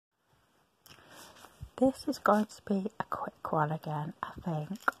this is going to be a quick one again, I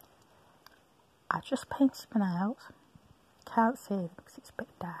think. I just painted my nails. Can't see them because it's a bit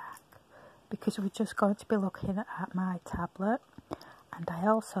dark. Because we're just going to be looking at my tablet. And I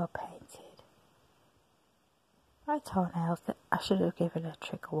also painted my toenails. I should have given a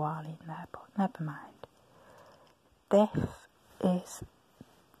trigger warning there, but never mind. This is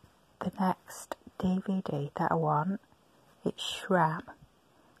the next DVD that I want. It's Shram.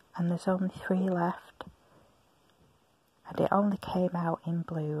 And there's only 3 left, and it only came out in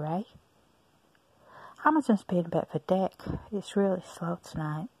Blu-ray. Amazon's been a bit of a dick. It's really slow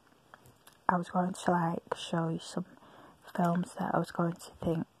tonight. I was going to show you some films that I was going to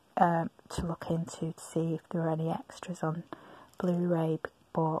think to look into to see if there were any extras on Blu-ray,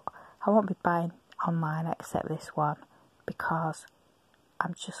 but I won't be buying online except this one because I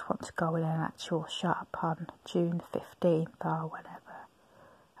just want to go in an actual shop on June the 15th or whenever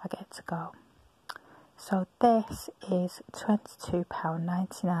I get to go. So this is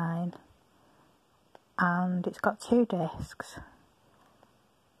 £22.99 and it's got 2 discs.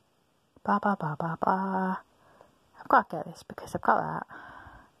 Blah blah blah blah blah. I've got to get this because I've got that.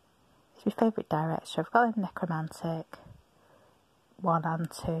 It's my favourite director. I've got the Necromantic 1 and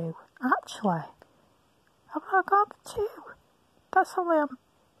 2. Actually, I've not got the 2. That's only on.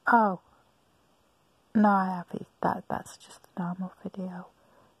 Oh. No, I have it. That's just a normal video.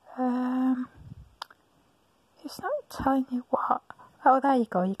 It's not telling you what. Oh, there you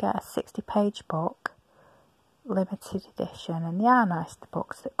go. You get a 60-page book, limited edition, and they are nice, the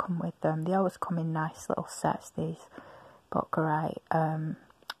books that come with them. They always come in nice little sets, these Bookerite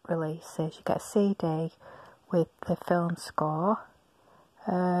releases. You get a CD with the film score,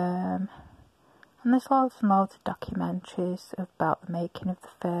 and there's loads and loads of documentaries about the making of the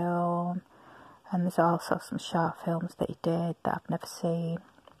film, and there's also some short films that he did that I've never seen.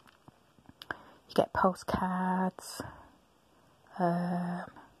 You get postcards. Yeah,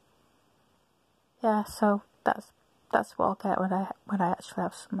 so that's what I'll get when I actually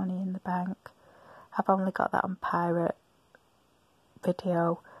have some money in the bank. I've only got that on pirate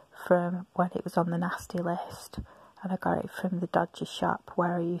video from when it was on the nasty list, and I got it from the dodgy shop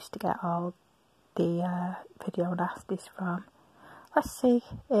where I used to get all the video nasties from. Let's see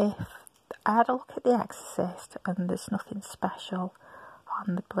if I had a look at The Exorcist and there's nothing special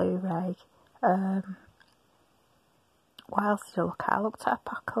on the Blu-ray. What else did I look at? I looked at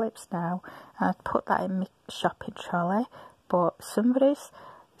Apocalypse Now and I'd put that in my shopping trolley, but somebody's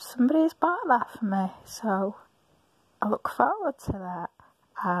bought that for me, so I look forward to that,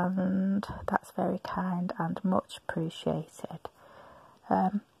 and that's very kind and much appreciated.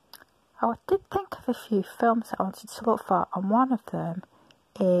 I did think of a few films that I wanted to look for, and one of them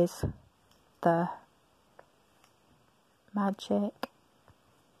is The Magic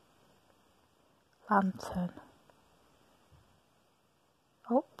Lantern.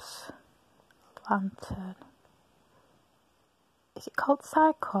 Oops. Lantern. Is it called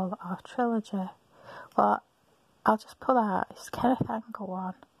Cycle or Trilogy? Well, I'll just put that. It's Kenneth Anger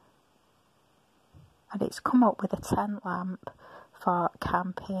one. And it's come up with a tent lamp for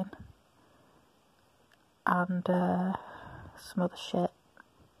camping. And some other shit.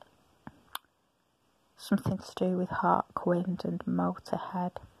 Something to do with Hawk, Wind and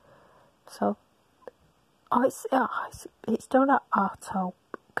Motorhead. So, it's done at auto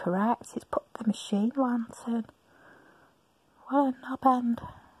correct. It's put the machine lantern. What a knob end.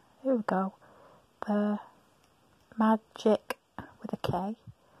 Here we go. The Magic with a K.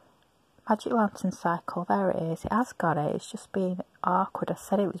 Magic Lantern Cycle. There it is. It has got it. It's just being awkward. I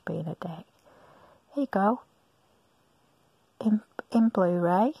said it was being a dick. Here you go. In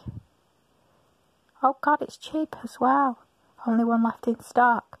Blu-ray. Oh god, it's cheap as well. Only one left in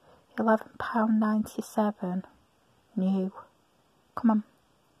stock. £11.97. New. Come on.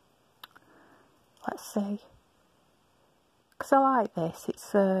 Let's see. Because I like this.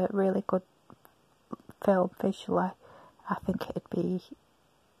 It's a really good film visually. I think it'd be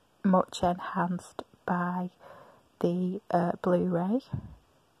much enhanced by the Blu-ray.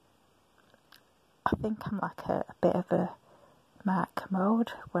 I think I'm like a bit of a Mark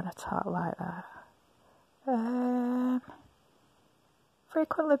Commode when I talk like that.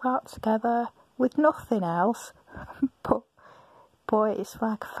 Frequently bought together with nothing else, but boy, it's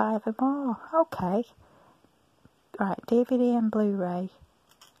like 5 or more. Okay, right, DVD and Blu-ray,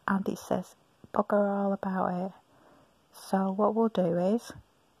 and it says bugger all about it. So what we'll do is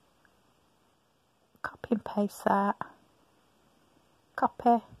copy and paste that,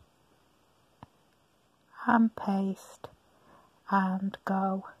 copy and paste, and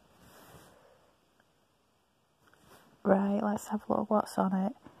go. Right, let's have a look what's on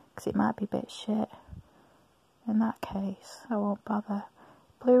it, because it might be a bit shit. In that case, I won't bother.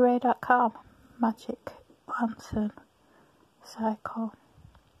 Blu-ray.com, Magic Lantern Cycle.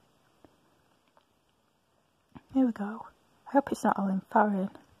 Here we go. I hope it's not all in foreign.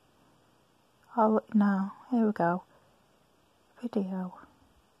 Oh no, here we go. Video.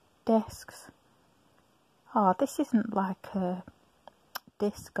 Discs. Oh, this isn't like a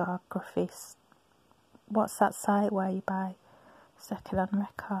discography. What's that site where you buy second-hand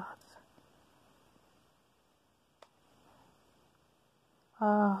records?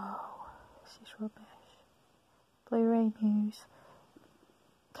 Oh, this is rubbish. Blu-ray news.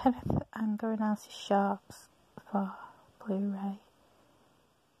 Kenneth Anger announces sharps for Blu-ray.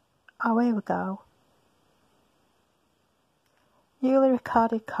 Oh, here we go. Newly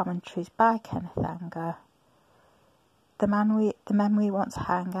recorded commentaries by Kenneth Anger. The Men We Want to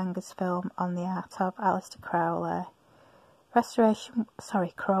Hang, Anger's film on the art of Aleister Crowley.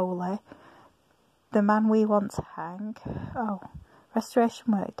 Crowley. The Man We Want to Hang. Oh,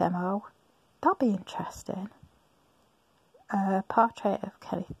 restoration work demo. That'll be interesting. A portrait of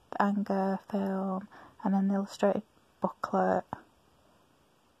Kenneth Anger film and an illustrated booklet.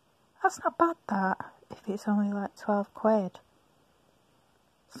 That's not bad, that, if it's only like 12 quid.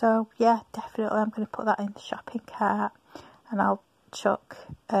 So yeah, definitely I'm going to put that in the shopping cart, and I'll chuck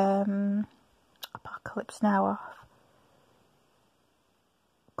Apocalypse Now off.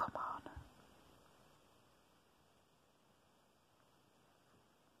 Come on.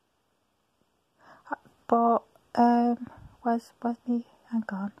 But where's me? Hang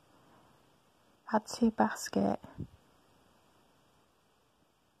on. Add to basket.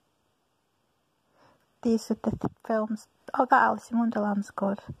 These are the films. Oh, that Alice in Wonderland's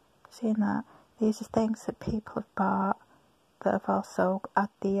good. Seen that? These are things that people have bought that have also had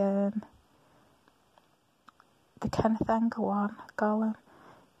the Kenneth Anger one, Gollum.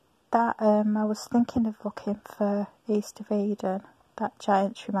 That I was thinking of looking for East of Eden. That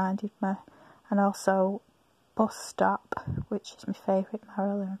Giants reminded me, and also Bus Stop, which is my favourite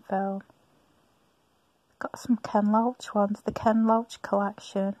Marilyn film. Got some Ken Loach ones, the Ken Loach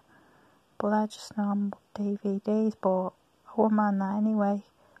collection, but they're just normal DVDs. But I wouldn't mind that anyway.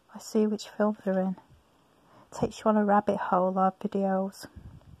 I see which films they're in. Takes you on a rabbit hole of videos.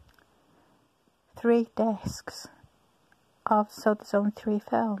 3 discs. So there's only 3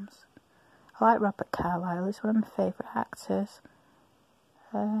 films. I like Robert Carlyle, he's one of my favourite actors.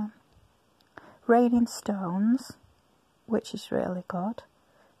 Raining Stones, which is really good.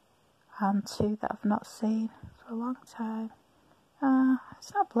 And 2 that I've not seen for a long time.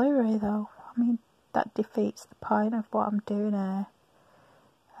 It's not Blu-ray though. I mean, that defeats the point of what I'm doing here.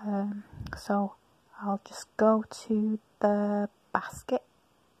 So I'll just go to the basket.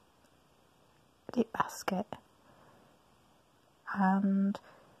 Edit basket. And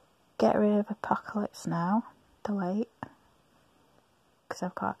get rid of Apocalypse Now. Delete. Because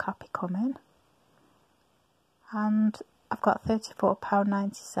I've got a copy coming. And I've got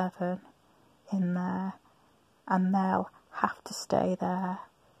 £34.97 in there. And they'll have to stay there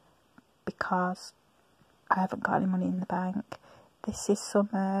because I haven't got any money in the bank. This is some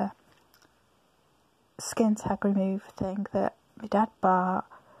skin tag remover thing that my dad bought,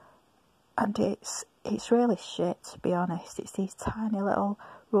 and it's really shit, to be honest. It's these tiny little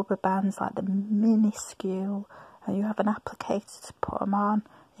rubber bands, like the minuscule, and you have an applicator to put them on.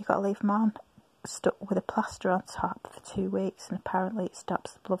 You've got to leave them on stuck with a plaster on top for 2 weeks, and apparently it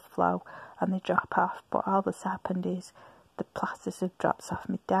stops the blood flow and they drop off. But all that's happened is the plasters have dropped off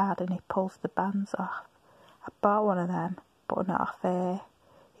my dad and he pulls the bands off. I bought one of them, but not off here.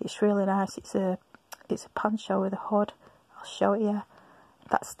 It's really nice. It's a poncho with a hood. I'll show it you.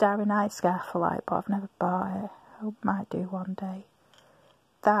 That Starry Night scarf I like, but I've never bought it. I might do one day.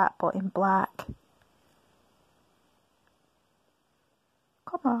 That, but in black.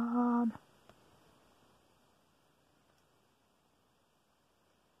 Come on.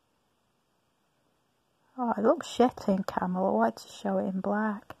 Oh, it looks shit in camel. I wanted to show it in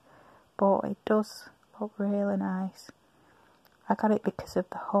black, but it does look really nice. I got it because of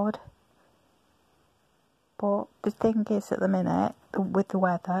the hood. But the thing is, at the minute, with the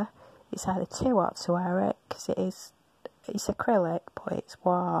weather, it's either too hot to wear it, because it's acrylic, but it's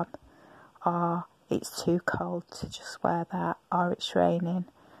warm, or it's too cold to just wear that, or it's raining.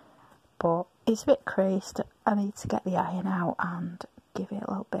 But it's a bit creased. I need to get the iron out and give it a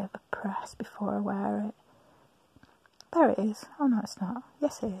little bit of a press before I wear it. There it is. Oh no, it's not.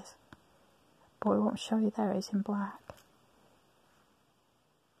 Yes, it is. But it won't show you. There it is in black.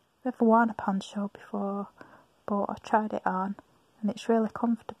 I've never worn a poncho before, but I tried it on and it's really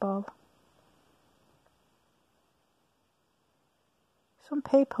comfortable. some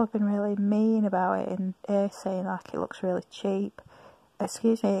people have been really mean about it in here, saying like it looks really cheap.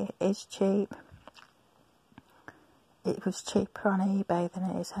 Excuse me, it is cheap. It was cheaper on eBay than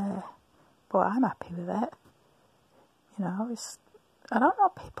it is here, but I'm happy with it. You know, I don't know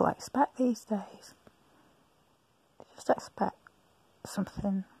what people expect these days. They just expect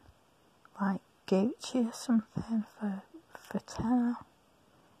something like Gucci or something for tenner.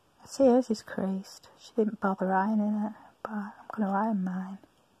 I see hers is creased. She didn't bother ironing it, but I'm going to iron mine.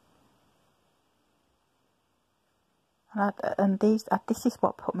 And this is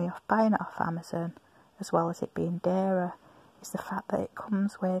what put me off buying it off Amazon, as well as it being dearer, is the fact that it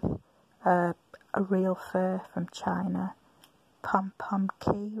comes with a real fur from China pom-pom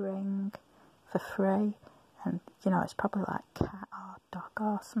key ring for free, and you know, it's probably like cat or dog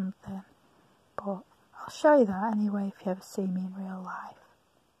or something, but I'll show you that anyway if you ever see me in real life.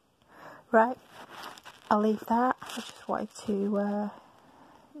 Right, I'll leave that. I just wanted to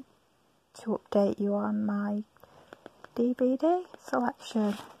update you on my DVD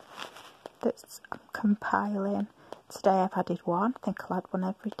selection that's compiling. Today I've added one. I think I'll add one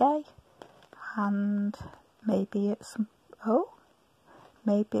every day, and maybe at some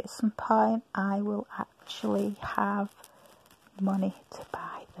point I will actually have money to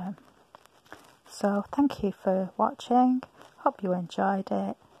buy them. So thank you for watching. Hope you enjoyed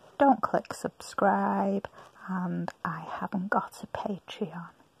it. Don't click subscribe, and I haven't got a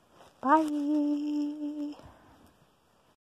Patreon. Bye.